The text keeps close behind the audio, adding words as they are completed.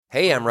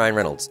Hey, I'm Ryan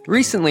Reynolds.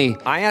 Recently,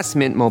 I asked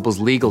Mint Mobile's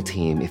legal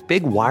team if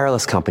big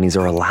wireless companies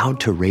are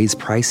allowed to raise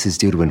prices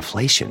due to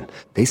inflation.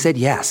 They said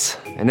yes.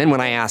 And then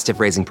when I asked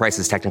if raising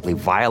prices technically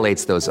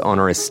violates those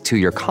onerous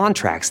two-year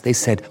contracts, they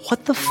said,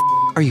 "What the f***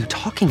 are you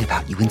talking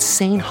about, you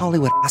insane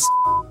Hollywood ass?"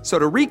 So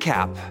to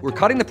recap, we're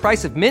cutting the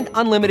price of Mint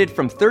Unlimited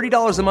from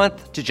 $30 a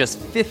month to just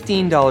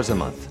 $15 a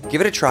month. Give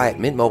it a try at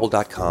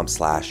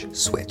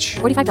mintmobile.com/switch.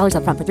 $45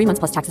 up front for 3 months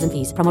plus taxes and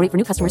fees. Promo rate for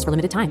new customers for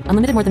limited time.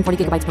 Unlimited more than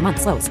 40 gigabytes per month.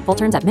 Slows full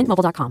terms at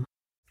mintmobile.com.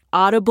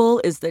 Audible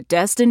is the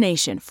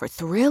destination for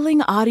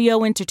thrilling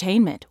audio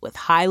entertainment with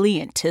highly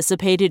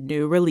anticipated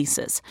new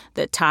releases.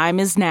 The time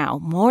is now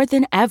more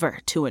than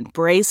ever to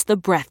embrace the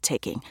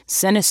breathtaking,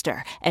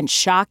 sinister, and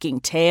shocking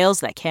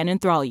tales that can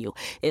enthrall you,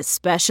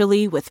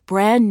 especially with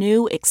brand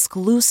new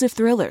exclusive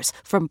thrillers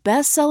from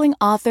best-selling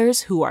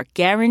authors who are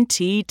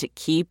guaranteed to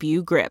keep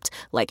you gripped,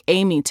 like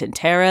Amy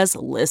Tintera's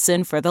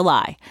Listen for the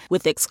Lie.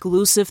 With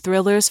exclusive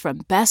thrillers from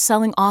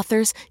best-selling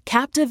authors,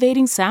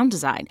 captivating sound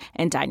design,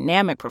 and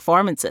dynamic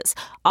performances,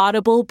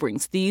 Audible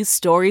brings these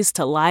stories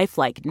to life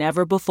like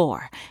never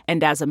before.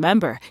 And as a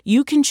member,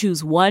 you can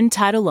choose one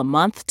title a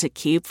month to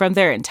keep from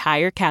their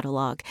entire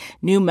catalog.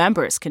 New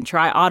members can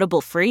try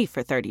Audible free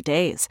for 30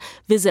 days.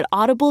 Visit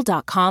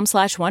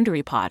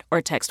audible.com/WonderyPod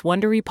or text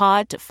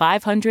WonderyPod to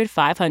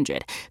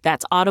 500-500.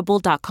 That's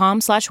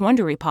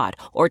audible.com/WonderyPod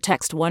or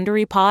text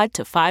WonderyPod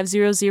to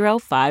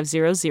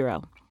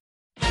 500-500.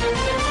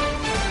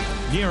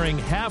 Nearing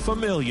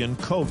 500,000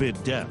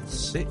 COVID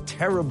deaths. A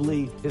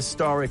terribly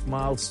historic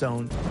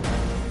milestone.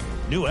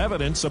 New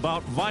evidence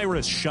about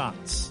virus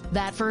shots.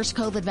 That first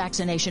COVID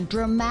vaccination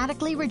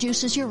dramatically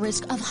reduces your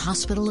risk of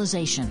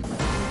hospitalization.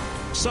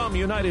 Some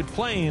United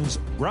planes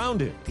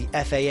grounded. The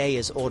FAA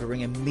is ordering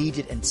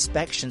immediate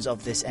inspections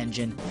of this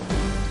engine.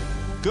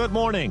 Good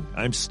morning.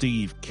 I'm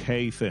Steve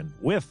Kathan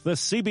with the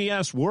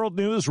CBS World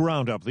News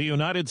Roundup. The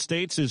United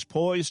States is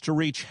poised to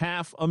reach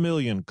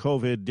 500,000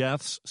 COVID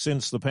deaths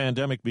since the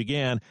pandemic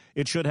began.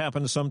 It should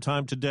happen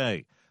sometime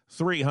today.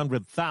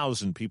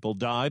 300,000 people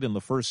died in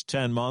the first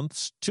 10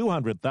 months,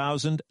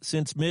 200,000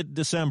 since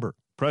mid-December.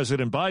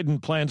 President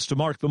Biden plans to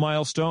mark the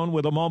milestone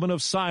with a moment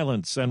of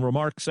silence and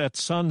remarks at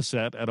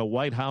sunset at a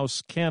White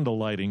House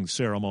candle-lighting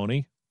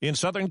ceremony. In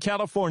Southern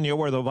California,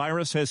 where the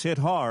virus has hit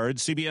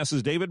hard,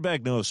 CBS's David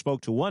Begnaud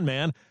spoke to one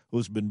man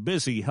who's been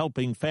busy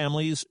helping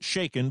families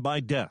shaken by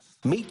death.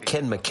 Meet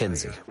Ken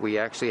McKenzie. We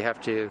actually have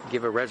to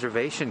give a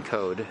reservation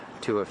code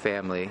to a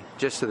family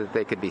just so that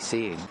they could be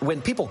seen.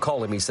 When people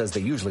call him, he says they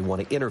usually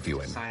want to interview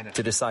him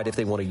to decide if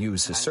they want to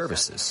use his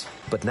services.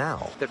 But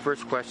now... The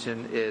first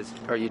question is,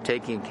 are you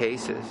taking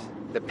cases?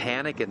 The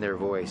panic in their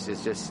voice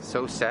is just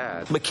so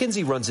sad.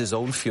 McKenzie runs his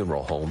own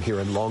funeral home here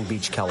in Long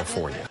Beach,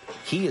 California.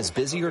 He is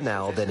busier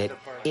now than at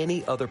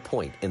any other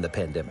point in the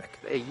pandemic.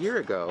 A year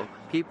ago,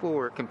 people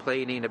were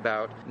complaining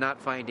about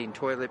not finding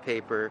toilet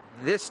paper.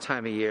 This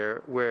time of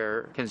year,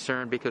 we're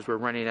concerned because we're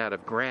running out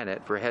of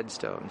granite for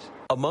headstones.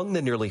 Among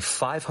the nearly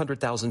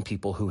 500,000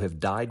 people who have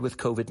died with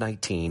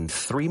COVID-19,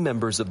 3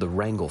 members of the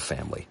Rangel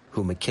family,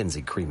 who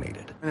McKenzie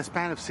cremated. In a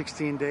span of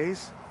 16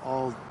 days,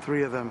 all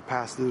 3 of them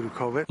passed due to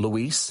COVID.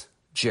 Luis,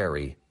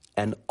 Jerry,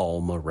 and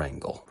Alma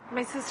Rangel.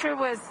 My sister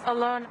was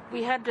alone.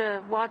 We had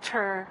to watch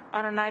her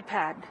on an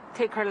iPad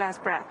take her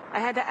last breath. I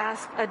had to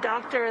ask a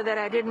doctor that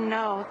I didn't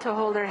know to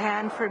hold her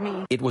hand for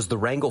me. It was the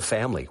Rangel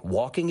family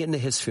walking into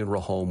his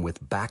funeral home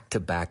with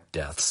back-to-back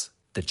deaths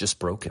that just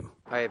broke him.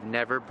 I have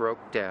never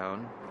broke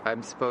down.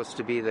 I'm supposed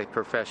to be the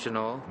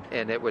professional,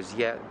 and it was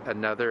yet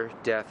another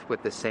death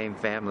with the same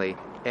family,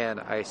 and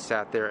I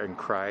sat there and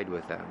cried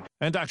with them.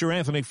 And Dr.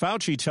 Anthony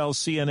Fauci tells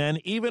CNN,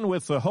 even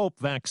with the hope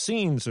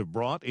vaccines have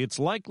brought, it's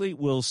likely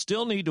we'll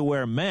still need to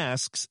wear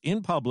masks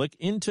in public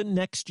into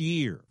next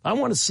year. I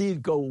want to see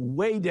it go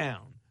way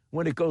down.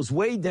 When it goes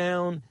way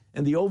down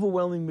and the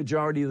overwhelming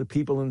majority of the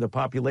people in the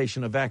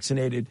population are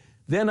vaccinated,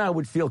 then I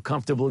would feel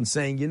comfortable in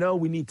saying,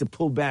 we need to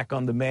pull back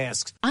on the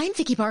masks. I'm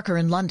Vicki Barker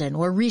in London,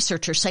 where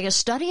researchers say a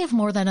study of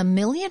more than 1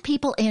 million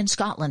people in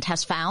Scotland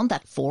has found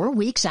that 4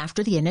 weeks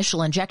after the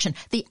initial injection,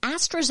 the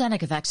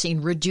AstraZeneca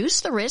vaccine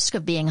reduced the risk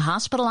of being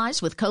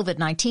hospitalized with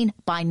COVID-19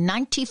 by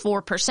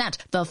 94%,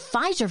 the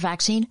Pfizer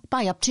vaccine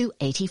by up to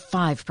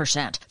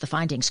 85%. The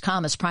findings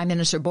come as Prime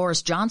Minister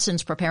Boris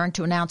Johnson's preparing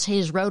to announce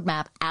his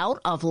roadmap out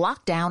of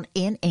lockdown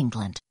in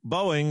England.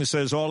 Boeing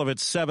says all of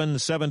its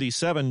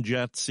 777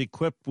 jets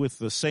equipped with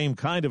the same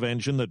kind of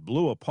engine that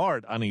blew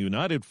apart on a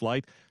United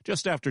flight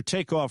just after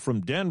takeoff from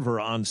Denver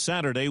on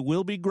Saturday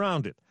will be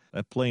grounded.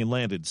 That plane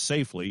landed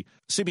safely.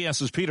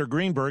 CBS's Peter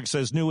Greenberg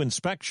says new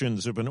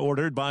inspections have been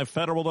ordered by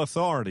federal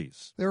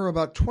authorities. There are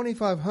about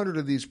 2,500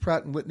 of these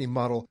Pratt & Whitney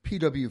model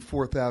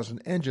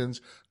PW4000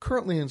 engines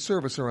currently in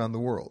service around the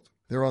world.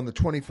 They're on the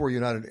 24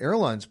 United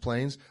Airlines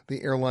planes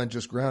the airline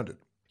just grounded.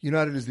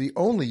 United is the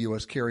only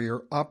U.S.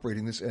 carrier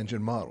operating this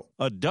engine model.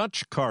 A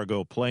Dutch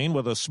cargo plane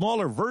with a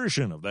smaller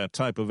version of that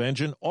type of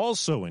engine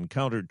also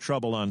encountered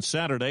trouble on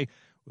Saturday,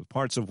 with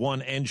parts of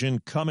one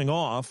engine coming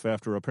off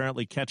after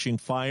apparently catching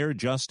fire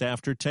just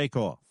after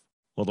takeoff.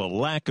 Well, the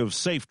lack of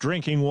safe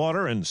drinking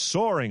water and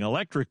soaring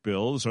electric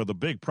bills are the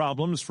big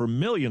problems for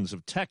millions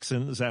of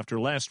Texans after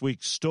last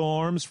week's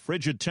storms,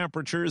 frigid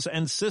temperatures,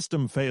 and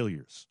system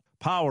failures.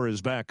 Power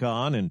is back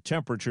on and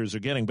temperatures are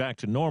getting back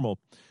to normal.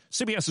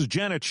 CBS's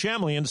Janet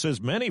Shamlian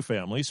says many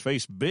families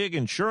face big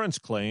insurance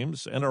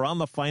claims and are on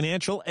the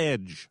financial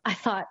edge. I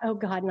thought, oh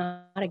God,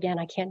 not again.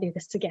 I can't do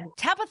this again.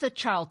 Tabitha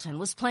Charlton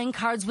was playing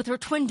cards with her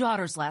twin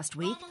daughters last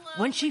week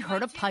when she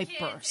heard a pipe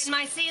burst.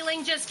 My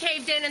ceiling just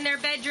caved in their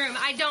bedroom.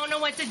 I don't know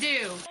what to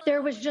do.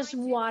 There was just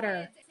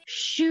water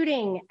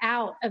shooting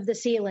out of the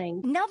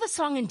ceiling. Now the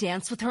song and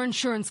dance with her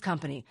insurance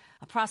company,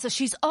 a process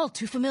she's all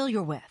too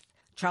familiar with.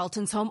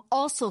 Charlton's home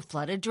also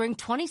flooded during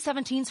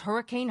 2017's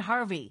Hurricane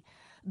Harvey.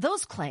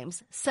 Those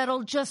claims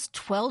settled just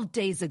 12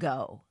 days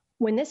ago.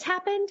 When this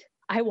happened,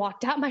 I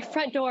walked out my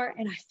front door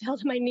and I fell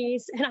to my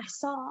knees and I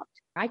sobbed.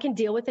 I can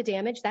deal with the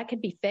damage. That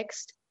could be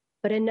fixed.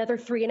 But another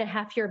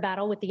 3.5-year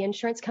battle with the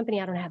insurance company,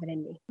 I don't have it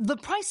in me. The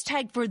price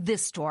tag for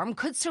this storm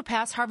could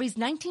surpass Harvey's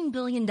 $19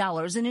 billion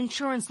in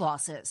insurance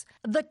losses.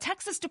 The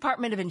Texas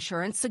Department of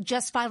Insurance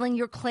suggests filing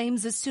your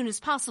claims as soon as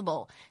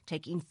possible,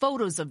 taking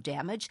photos of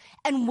damage,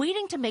 and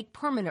waiting to make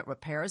permanent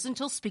repairs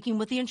until speaking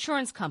with the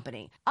insurance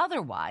company.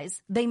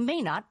 Otherwise, they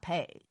may not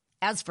pay.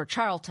 As for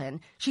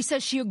Charlton, she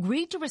says she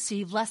agreed to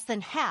receive less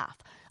than half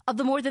of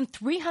the more than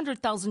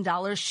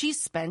 $300,000 she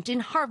spent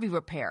in Harvey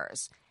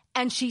repairs.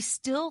 And she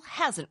still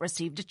hasn't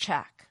received a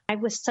check. I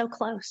was so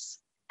close,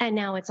 and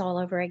now it's all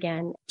over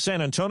again.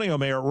 San Antonio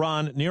Mayor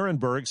Ron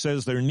Nierenberg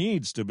says there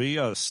needs to be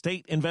a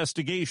state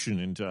investigation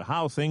into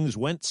how things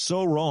went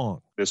so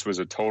wrong. This was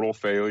a total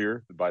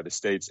failure by the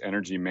state's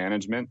energy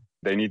management.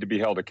 They need to be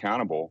held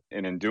accountable,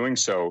 and in doing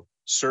so,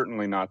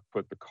 certainly not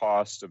put the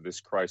cost of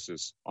this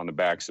crisis on the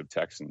backs of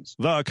Texans.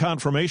 The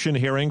confirmation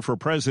hearing for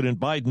President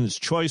Biden's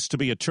choice to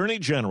be Attorney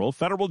General,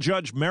 federal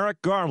Judge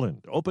Merrick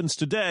Garland, opens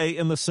today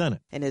in the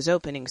Senate. In his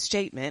opening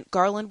statement,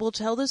 Garland will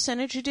tell the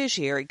Senate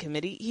Judiciary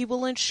Committee he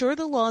will ensure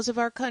the laws of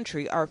our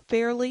country are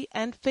fairly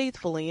and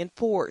faithfully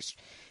enforced.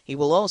 He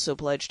will also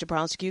pledge to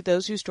prosecute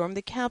those who stormed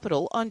the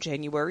Capitol on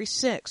January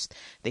 6th.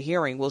 The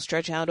hearing will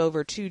stretch out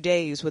over 2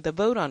 days with a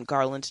vote on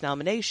Garland's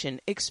nomination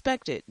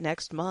expected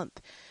next month.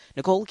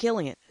 Nicole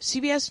Killian,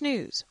 CBS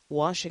News,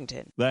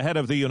 Washington. The head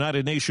of the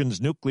United Nations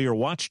Nuclear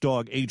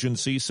Watchdog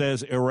Agency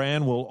says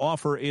Iran will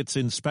offer its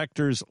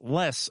inspectors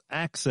less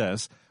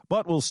access,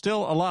 but will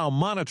still allow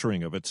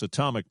monitoring of its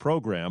atomic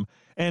program.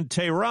 And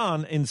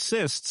Tehran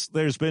insists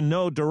there's been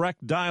no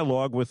direct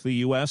dialogue with the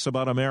U.S.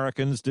 about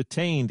Americans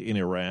detained in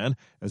Iran,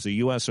 as a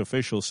U.S.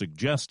 official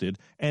suggested,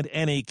 and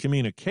any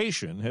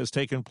communication has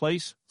taken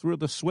place through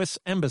the Swiss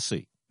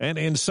embassy. And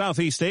in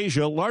Southeast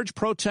Asia, large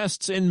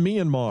protests in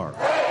Myanmar.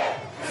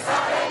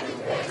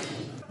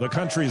 The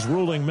country's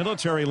ruling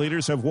military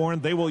leaders have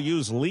warned they will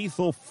use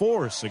lethal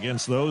force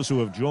against those who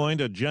have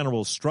joined a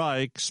general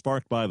strike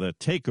sparked by the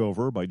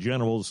takeover by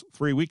generals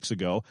 3 weeks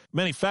ago.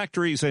 Many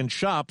factories and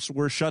shops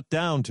were shut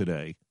down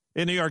today.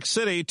 In New York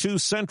City, 2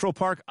 Central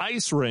Park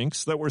ice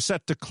rinks that were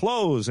set to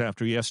close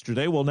after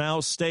yesterday will now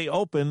stay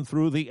open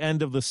through the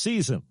end of the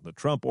season. The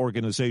Trump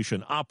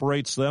Organization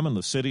operates them, and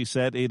the city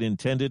said it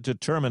intended to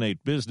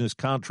terminate business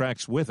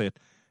contracts with it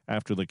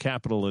after the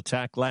Capitol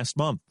attack last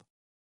month.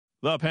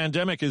 The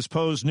pandemic has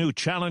posed new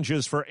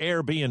challenges for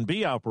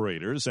Airbnb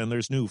operators, and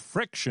there's new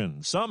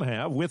friction some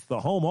have with the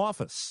home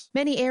office.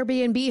 Many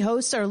Airbnb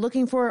hosts are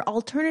looking for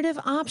alternative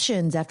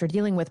options after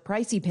dealing with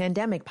pricey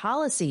pandemic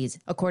policies.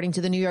 According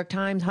to the New York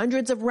Times,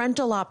 hundreds of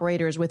rental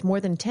operators with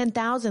more than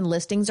 10,000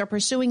 listings are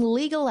pursuing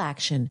legal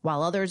action,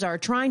 while others are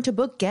trying to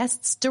book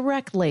guests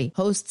directly.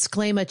 Hosts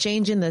claim a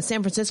change in the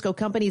San Francisco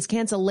company's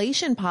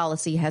cancellation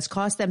policy has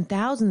cost them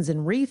thousands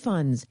in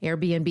refunds.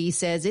 Airbnb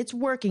says it's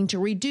working to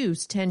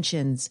reduce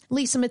tensions.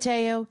 Lisa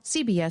Mateo,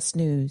 CBS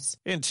News.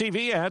 In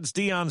TV ads,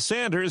 Deion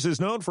Sanders is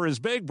known for his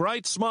big,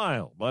 bright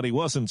smile, but he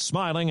wasn't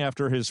smiling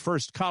after his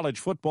first college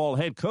football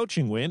head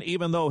coaching win,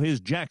 even though his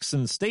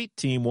Jackson State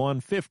team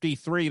won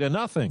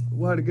 53-0.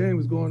 While the game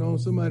was going on,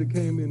 somebody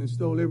came in and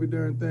stole every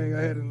darn thing I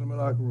had in my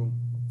locker room,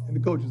 in the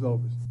coach's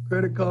office.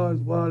 Credit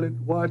cards, wallet,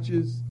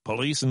 watches.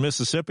 Police in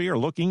Mississippi are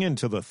looking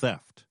into the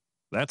theft.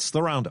 That's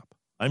the Roundup.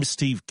 I'm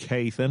Steve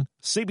Kathan,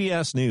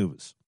 CBS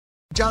News.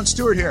 Jon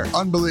Stewart here.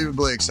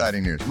 Unbelievably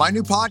exciting news. My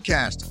new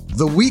podcast,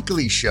 The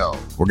Weekly Show.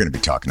 We're going to be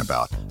talking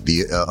about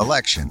the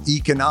election,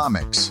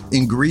 economics,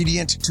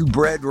 ingredient to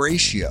bread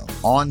ratio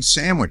on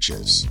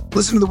sandwiches.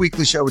 Listen to The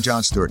Weekly Show with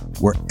Jon Stewart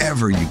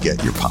wherever you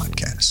get your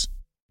podcasts.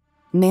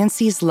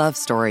 Nancy's love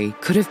story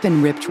could have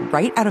been ripped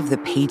right out of the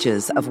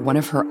pages of one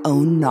of her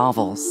own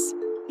novels.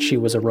 She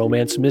was a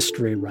romance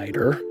mystery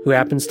writer who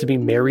happens to be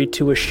married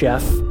to a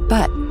chef.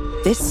 But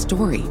this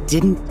story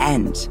didn't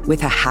end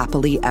with a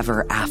happily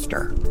ever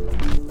after.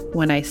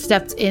 When I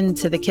stepped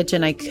into the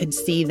kitchen, I could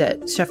see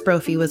that Chef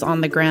Brophy was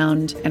on the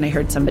ground, and I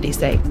heard somebody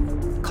say,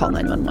 "Call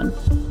 911."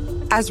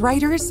 As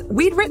writers,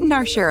 we'd written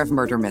our share of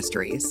murder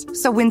mysteries.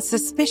 So when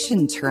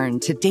suspicion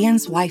turned to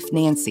Dan's wife,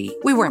 Nancy,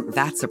 we weren't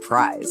that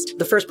surprised.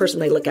 The first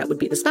person they look at would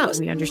be the spouse.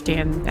 We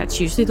understand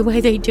that's usually the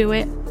way they do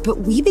it.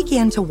 But we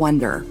began to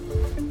wonder,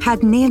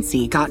 Had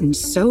Nancy gotten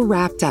so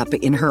wrapped up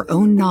in her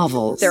own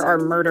novels There are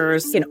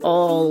murders in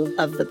all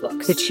of the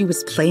books. that she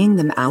was playing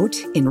them out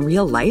in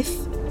real life?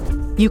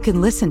 You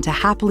can listen to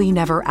Happily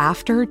Never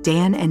After,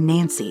 Dan and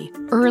Nancy,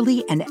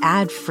 early and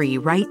ad-free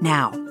right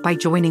now by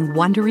joining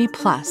Wondery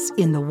Plus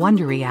in the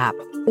Wondery app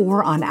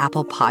or on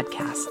Apple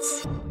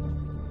Podcasts.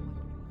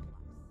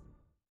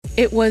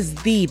 It was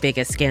the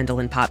biggest scandal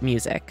in pop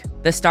music.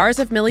 The stars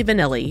of Milli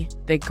Vanilli,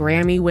 the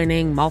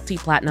Grammy-winning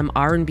multi-platinum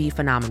R&B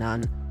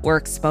phenomenon, were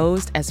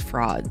exposed as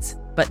frauds.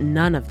 But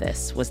none of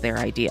this was their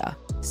idea.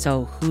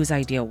 So whose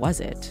idea was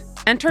it?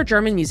 Enter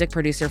German music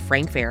producer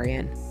Frank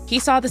Farian. He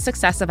saw the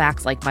success of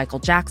acts like Michael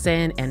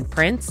Jackson and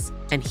Prince,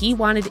 and he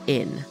wanted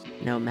in,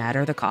 no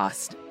matter the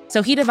cost.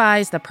 So he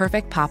devised the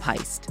perfect pop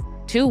heist.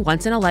 Two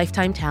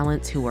once-in-a-lifetime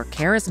talents who were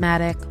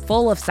charismatic,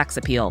 full of sex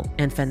appeal,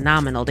 and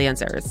phenomenal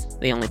dancers.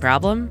 The only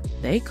problem?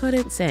 They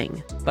couldn't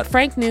sing. But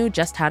Frank knew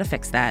just how to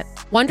fix that.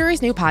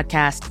 Wondery's new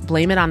podcast,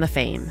 Blame It on the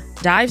Fame,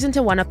 dives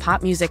into one of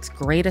pop music's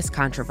greatest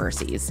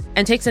controversies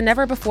and takes a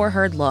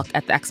never-before-heard look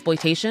at the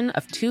exploitation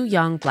of two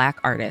young Black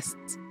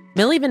artists.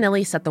 Milli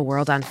Vanilli set the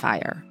world on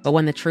fire, but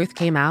when the truth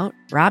came out,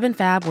 Rob and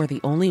Fab were the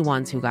only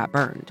ones who got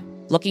burned.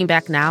 Looking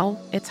back now,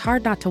 it's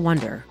hard not to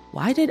wonder,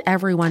 why did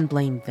everyone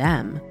blame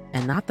them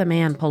and not the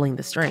man pulling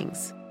the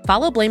strings?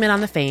 Follow Blame It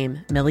on the Fame,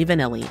 Milli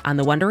Vanilli, on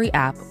the Wondery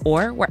app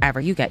or wherever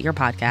you get your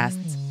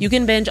podcasts. You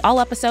can binge all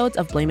episodes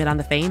of Blame It on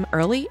the Fame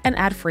early and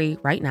ad-free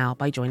right now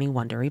by joining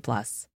Wondery Plus.